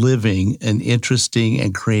living an interesting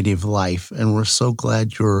and creative life, and we're so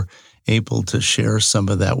glad you're able to share some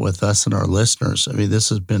of that with us and our listeners. I mean, this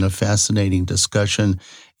has been a fascinating discussion.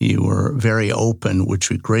 You were very open, which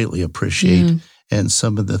we greatly appreciate, and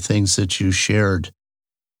some of the things that you shared.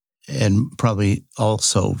 And probably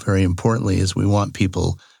also very importantly is we want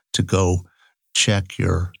people to go check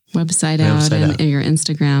your website out and your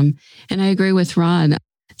Instagram. And I agree with Rod.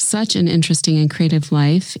 Such an interesting and creative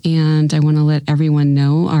life. And I want to let everyone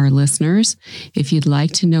know, our listeners, if you'd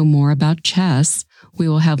like to know more about Chess, we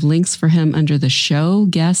will have links for him under the show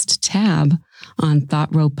guest tab on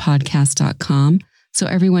thoughtropodcast.com. So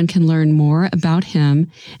everyone can learn more about him.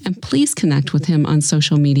 And please connect with him on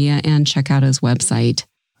social media and check out his website.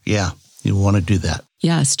 Yeah, you want to do that.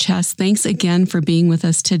 Yes, Chess, thanks again for being with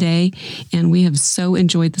us today. And we have so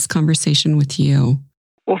enjoyed this conversation with you.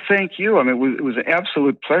 Well, thank you. I mean, it was an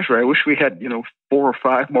absolute pleasure. I wish we had, 4 or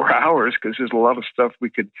 5 more hours because there's a lot of stuff we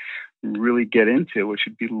could really get into, which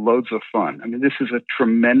would be loads of fun. I mean, this is a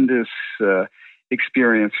tremendous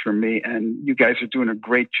experience for me, and you guys are doing a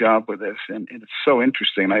great job with this, and it's so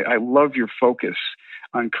interesting. I love your focus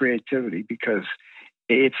on creativity because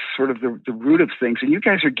it's sort of the root of things, and you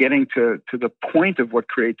guys are getting to the point of what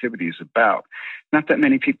creativity is about. Not that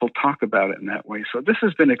many people talk about it in that way, so this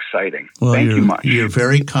has been exciting. Well, Thank you much. You're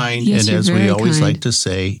very kind, yes, and as we always kind. like to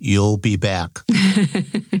say, you'll be back.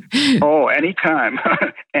 Oh, anytime.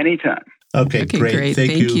 Anytime. Okay, great.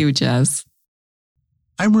 Thank you, Jess.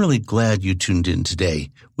 I'm really glad you tuned in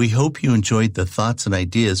today. We hope you enjoyed the thoughts and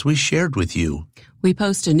ideas we shared with you. We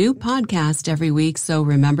post a new podcast every week, so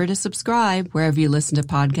remember to subscribe wherever you listen to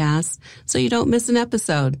podcasts so you don't miss an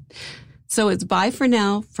episode. So it's bye for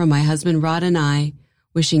now from my husband Rod and I,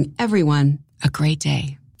 wishing everyone a great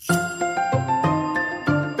day.